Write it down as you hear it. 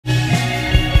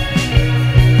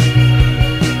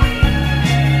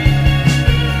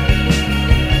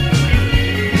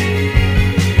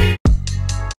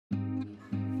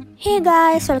Hey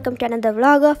guys, welcome to another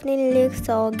vlog of Nillik.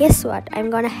 So guess what? I'm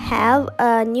gonna have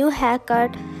a new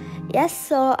haircut. Yes,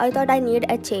 so I thought I need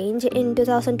a change in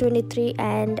 2023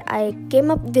 and I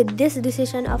came up with this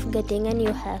decision of getting a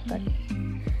new haircut.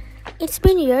 It's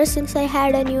been years since I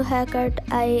had a new haircut.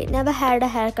 I never had a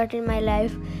haircut in my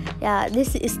life. Yeah,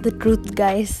 this is the truth,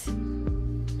 guys.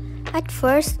 At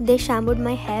first, they shampooed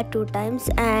my hair 2 times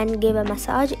and gave a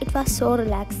massage. It was so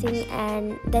relaxing,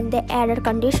 and then they added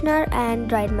conditioner and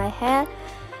dried my hair.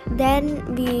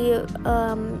 Then we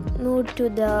moved to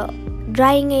the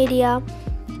drying area.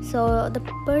 So the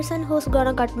person who's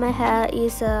gonna cut my hair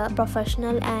is a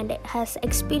professional and has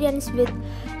experience with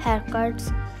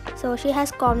haircuts. So she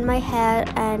has combed my hair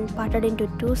and parted into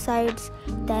 2 sides.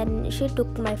 Then she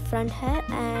took my front hair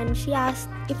and she asked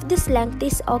if this length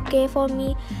is okay for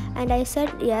me, and I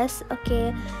said yes,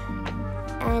 okay.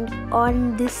 And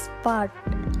on this part,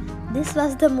 this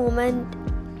was the moment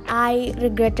I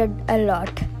regretted a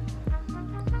lot.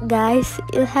 Guys,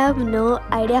 you have no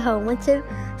idea how much I'm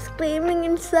screaming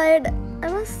inside.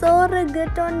 I was so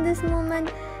regret on this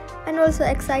moment and also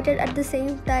excited at the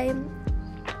same time.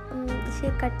 She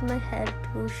cut my hair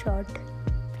too short.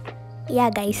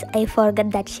 Yeah guys, I forgot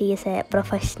that she is a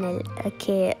professional.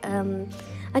 Okay,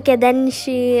 then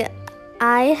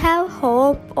I have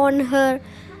hope on her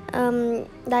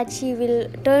that she will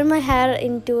turn my hair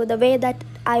into the way that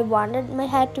I wanted my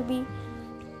hair to be.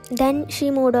 Then she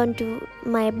moved on to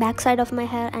my back side of my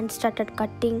hair and started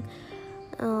cutting.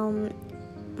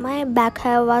 My back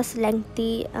hair was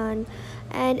lengthy, and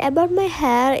about my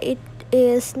hair, it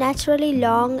is naturally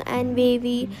long and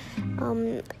wavy.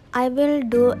 I will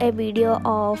do a video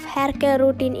of hair care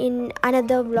routine in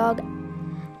another vlog.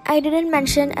 I didn't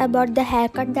mention about the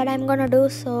haircut that I'm gonna do.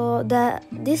 So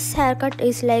this haircut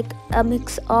is like a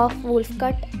mix of wolf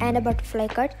cut and a butterfly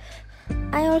cut.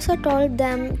 I also told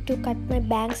them to cut my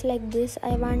bangs like this.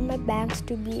 I want my bangs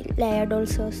to be layered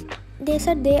also. They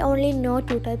said they only know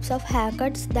 2 types of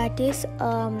haircuts, that is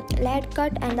layered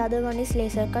cut and the other one is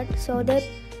laser cut. So they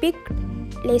picked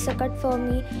laser cut for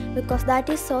me because that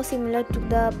is so similar to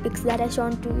the pics that I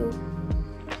shown to you.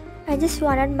 I just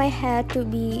wanted my hair to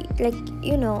be like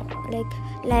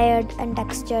layered and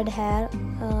textured hair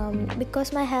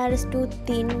because my hair is too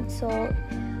thin, so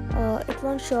it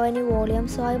won't show any volume.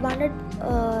 So I wanted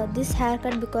this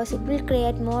haircut because it will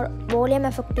create more volume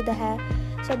effect to the hair.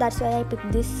 So that's why I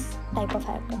picked this type of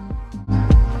haircut.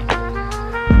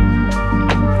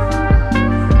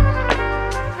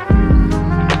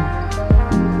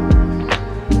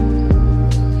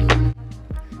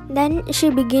 Then she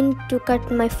began to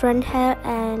cut my front hair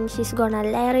and she's gonna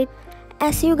layer it.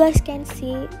 As you guys can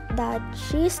see that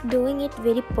she's doing it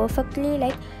very perfectly,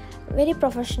 like very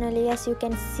professionally, as you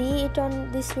can see it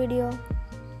on this video.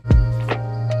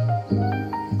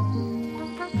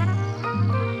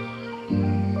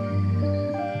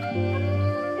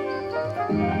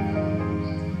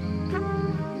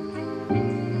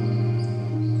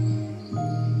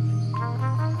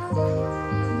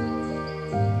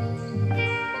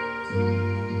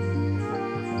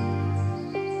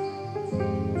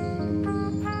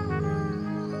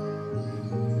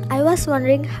 I was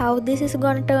wondering how this is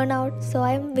gonna turn out, so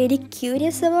I'm very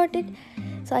curious about it.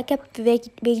 So I kept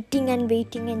waiting and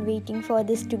waiting for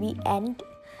this to be end.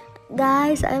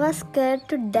 Guys, I was scared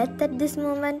to death at this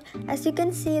moment. As you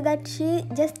can see that she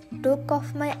just took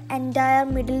off my entire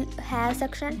middle hair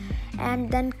section and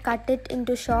then cut it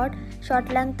into short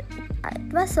length.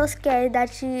 It was so scary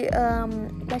that she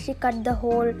cut the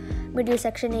whole middle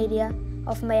section area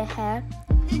of my hair.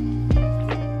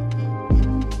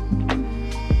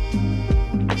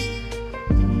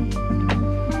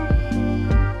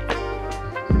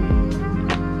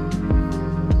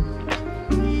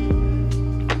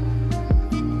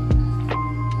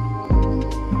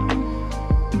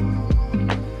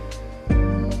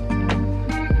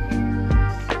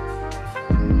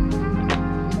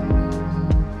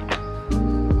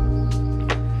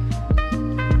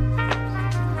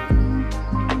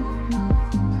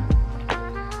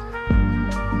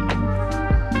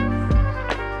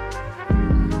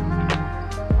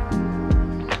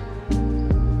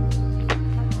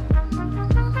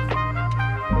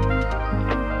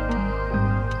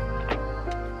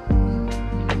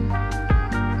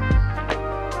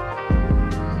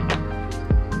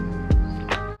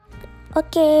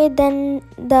 Okay, then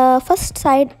the first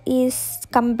side is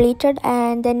completed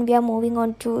and then we are moving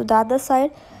on to the other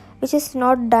side, which is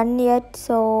not done yet.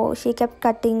 So she kept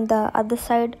cutting the other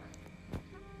side.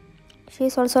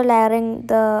 She's also layering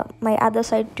my other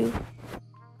side too.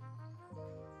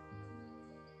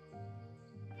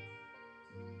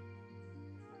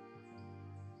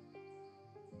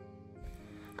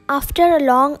 After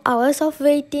long hours of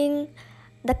waiting,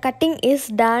 the cutting is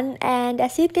done, and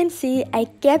as you can see, I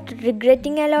kept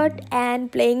regretting a lot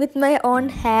and playing with my own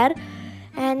hair.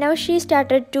 And now she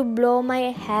started to blow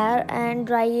my hair and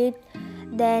dry it.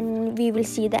 Then we will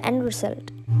see the end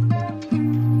result.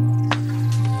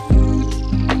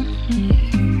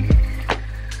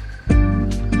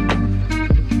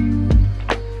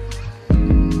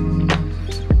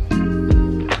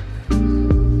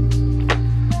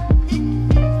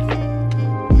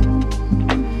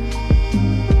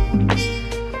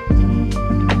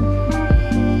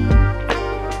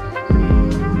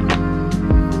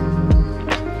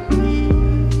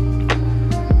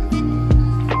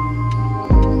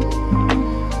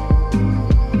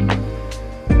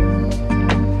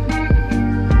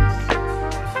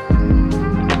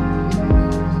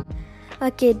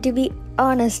 Okay, to be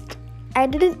honest, I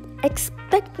didn't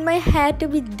expect my hair to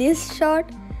be this short.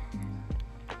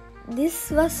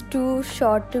 This was too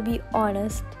short, to be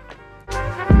honest.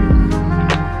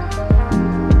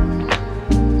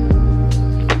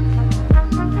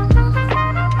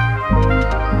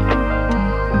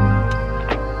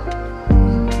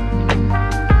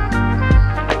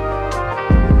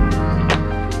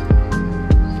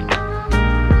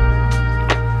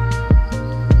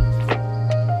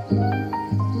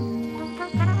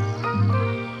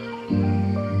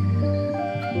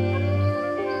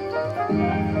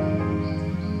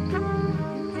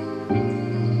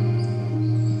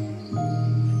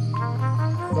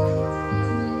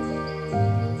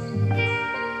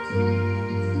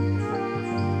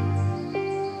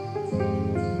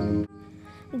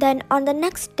 Then on the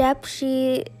next step,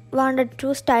 she wanted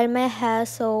to style my hair,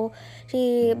 so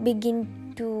she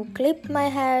began to clip my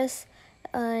hairs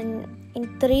in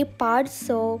 3 parts.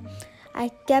 So I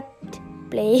kept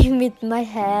playing with my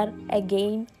hair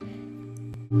again.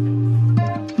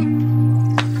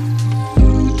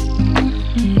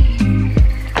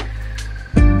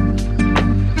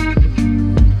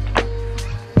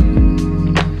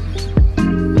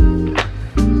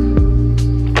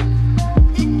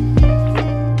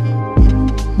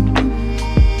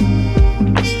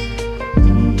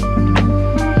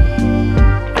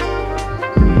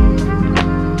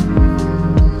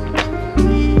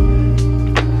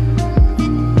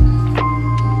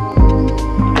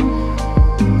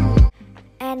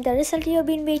 The result you've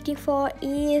been waiting for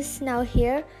is now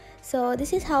here. So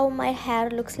this is how my hair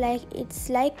looks like. It's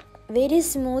like very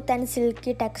smooth and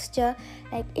silky texture,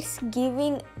 like it's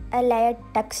giving a layered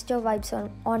texture vibes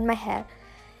on my hair.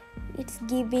 It's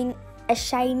giving a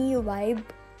shiny vibe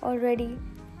already.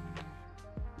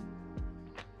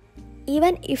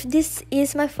 Even if this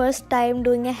is my first time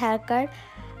doing a haircut,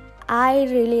 I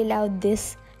really love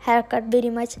this haircut very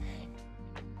much.